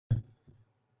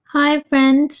Hi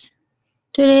friends,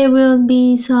 today we'll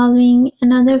be solving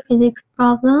another physics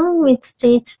problem which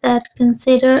states that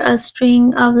consider a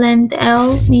string of length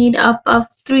L made up of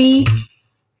three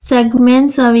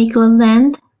segments of equal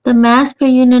length. The mass per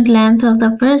unit length of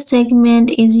the first segment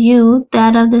is U,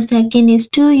 that of the second is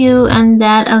 2U, and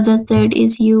that of the third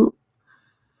is U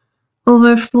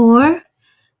over 4.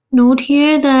 Note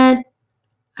here that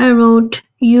I wrote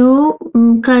U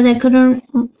because I couldn't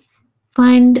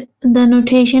find the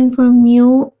notation for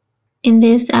mu in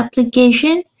this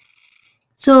application.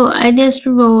 So I just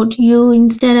wrote U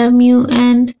instead of mu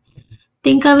and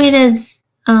think of it as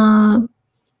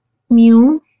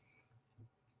mu.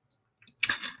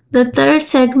 The third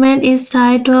segment is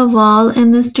tied to a wall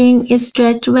and the string is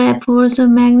stretched by a force of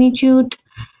magnitude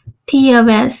T of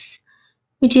S,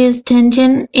 which is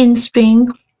tension in string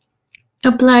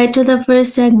applied to the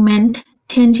first segment.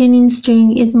 Tension in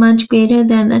string is much greater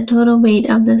than the total weight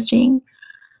of the string.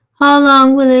 How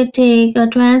long will it take a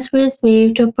transverse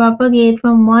wave to propagate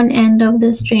from one end of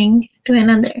the string to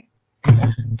another?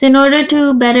 So in order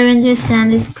to better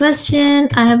understand this question,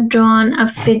 I have drawn a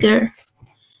figure.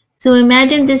 So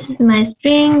imagine this is my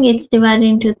string. It's divided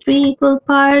into three equal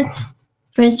parts.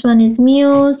 First one is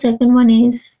mu, second one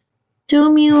is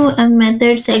 2 mu, and my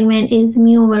third segment is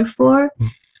mu over 4.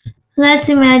 Let's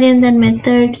imagine that my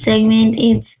third segment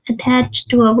is attached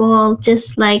to a wall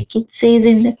just like it says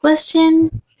in the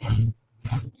question.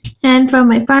 And from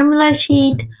my formula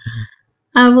sheet,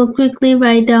 I will quickly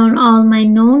write down all my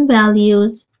known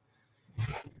values.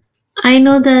 I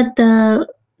know that the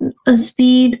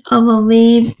speed of a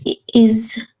wave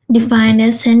is defined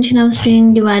as tension of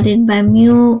string divided by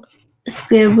mu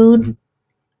square root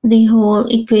the whole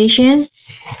equation,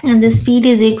 and the speed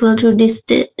is equal to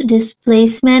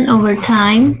displacement over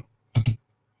time.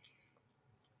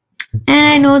 And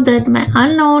I know that my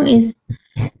unknown is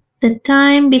the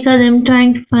time because I'm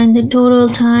trying to find the total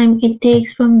time it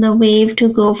takes from the wave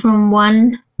to go from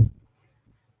one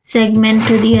segment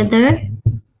to the other.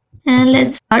 And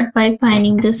let's start by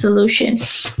finding the solution.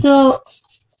 So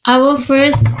I will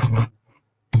first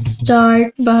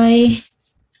start by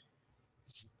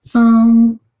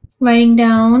writing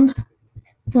down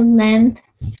the length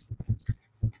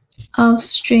of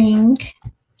string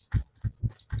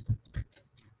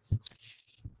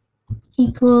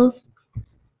equals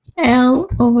L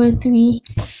over 3.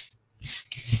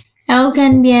 L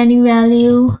can be any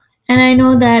value, and I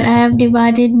know that I have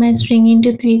divided my string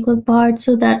into three equal parts,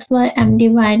 so that's why I'm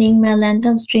dividing my length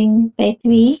of string by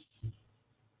 3.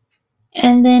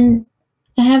 And then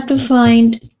I have to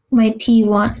find my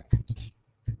T1.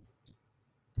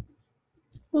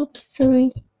 Oops,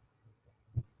 sorry.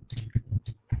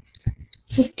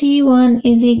 So T1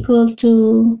 is equal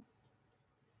to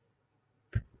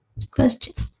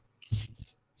question.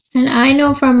 And I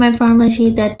know from my formula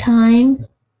sheet that time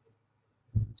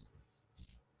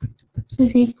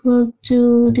is equal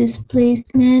to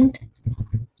displacement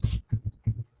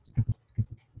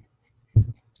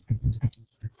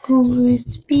over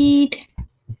speed.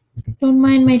 Don't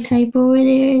mind my typo over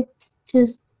there, it's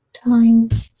just time.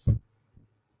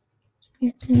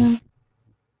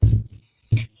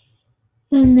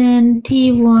 And then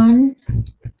T1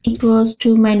 equals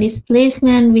to my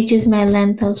displacement, which is my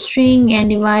length of string,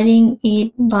 and dividing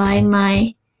it by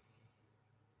my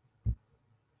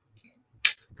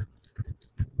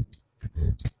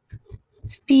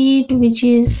speed, which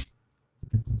is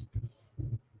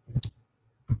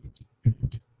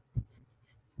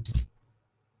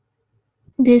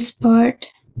this part.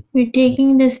 We're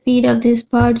taking the speed of this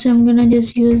part, so I'm gonna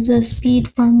just use the speed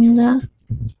formula.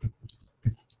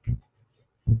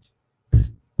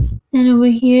 And over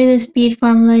here, the speed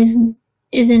formula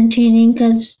isn't changing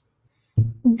because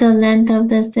the length of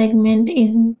the segment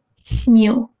is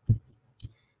mu.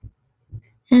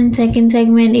 And second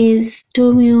segment is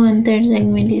 2 mu and third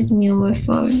segment is mu over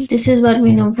 4. This is what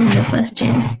we know from the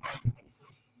question.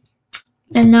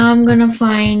 And now I'm gonna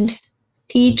find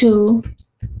T2.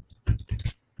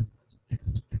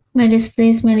 My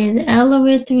displacement is L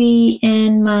over 3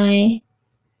 and my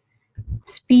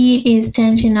speed is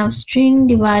tension of string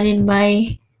divided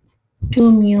by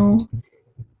 2 mu,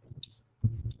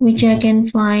 which I can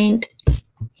find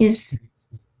is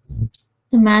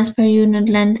the mass per unit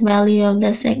length value of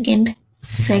the second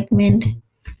segment.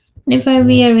 And if I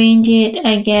rearrange it,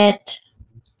 I get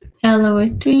L over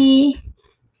 3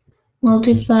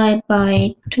 multiplied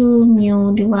by 2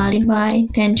 mu divided by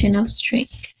tension of string.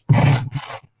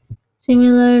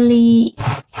 Similarly,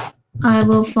 I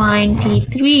will find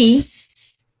T3,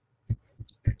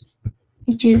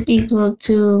 which is equal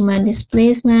to my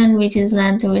displacement, which is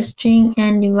length of a string,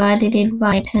 and divided it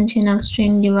by tension of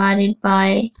string divided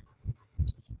by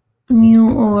mu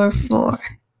over 4.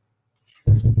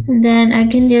 And then I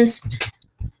can just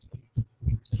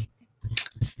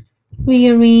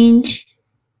rearrange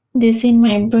this in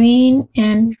my brain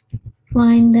and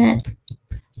find that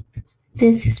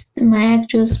this is my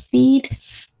actual speed.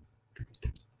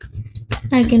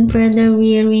 I can further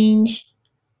rearrange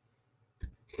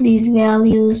these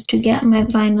values to get my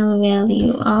final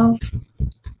value of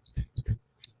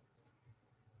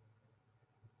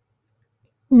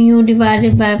mu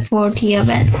divided by 4t of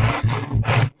s.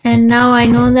 And now I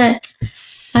know that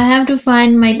I have to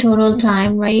find my total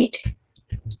time, right?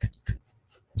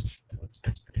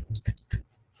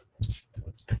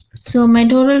 So my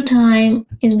total time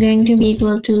is going to be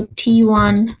equal to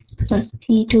t1 plus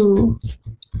t2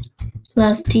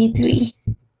 plus t3.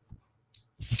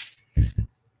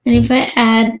 And if I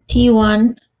add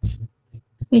t1,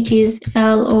 which is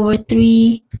L over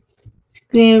 3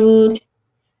 square root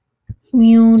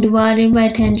mu divided by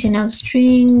tension of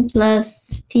string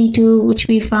plus t2, which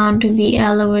we found to be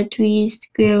L over 3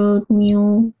 square root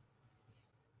mu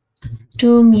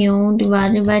 2 mu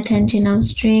divided by tension of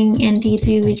string, and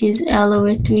t3, which is L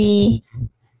over 3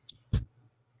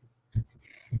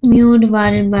 mu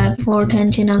divided by 4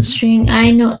 tension of string.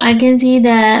 I can see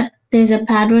that there's a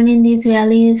pattern in these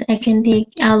values. I can take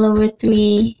L over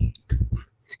 3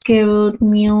 square root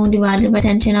mu divided by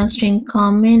tension of string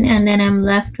common, and then I'm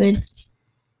left with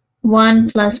 1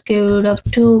 plus square root of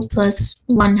 2 plus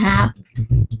 1/2,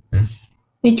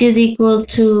 which is equal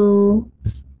to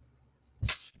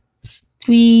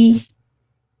 3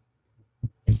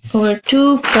 over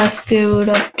 2 plus square root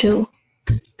of 2.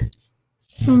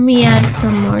 Let me add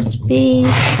some more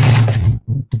space.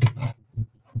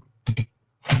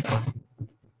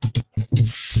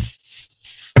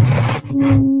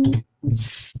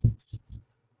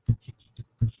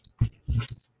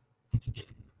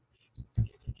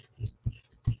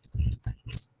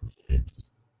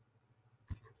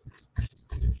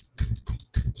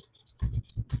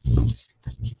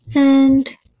 And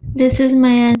this is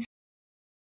my answer.